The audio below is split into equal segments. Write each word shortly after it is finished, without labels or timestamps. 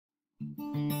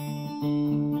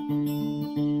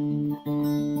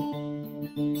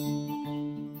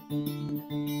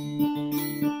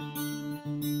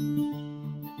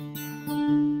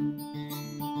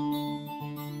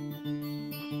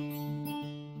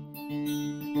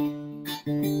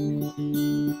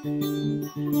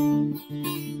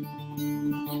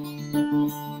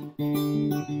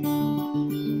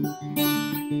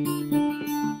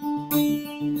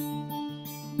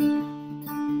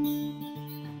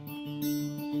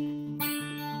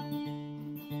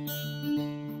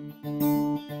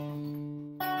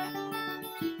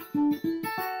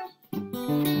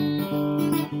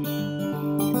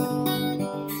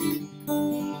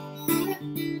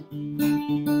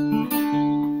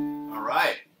All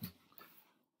right.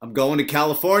 I'm going to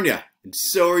California, and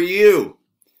so are you.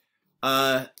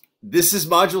 This is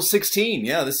module 16.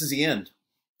 Yeah, this is the end.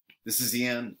 This is the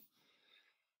end.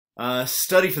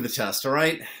 Study for the test, all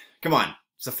right? Come on.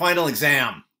 It's a final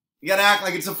exam. You gotta act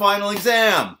like it's a final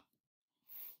exam.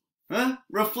 Huh?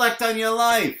 Reflect on your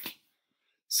life.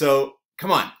 So,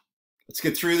 come on. Let's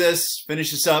get through this,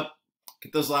 finish this up,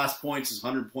 get those last points, there's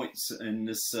 100 points in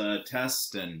this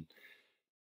test, and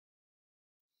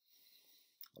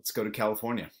let's go to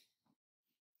California.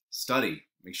 Study.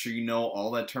 Make sure you know all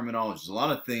that terminology. There's a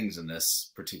lot of things in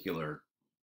this particular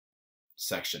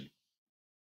section.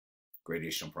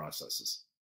 Gradational processes.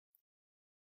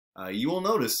 You will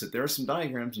notice that there are some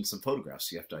diagrams and some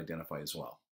photographs you have to identify as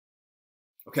well.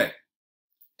 Okay.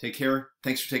 Take care.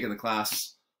 Thanks for taking the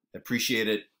class. I appreciate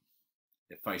it.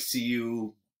 If I see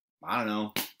you, I don't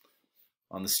know,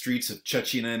 on the streets of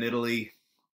Cecina in Italy,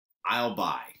 I'll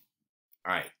buy.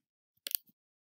 All right.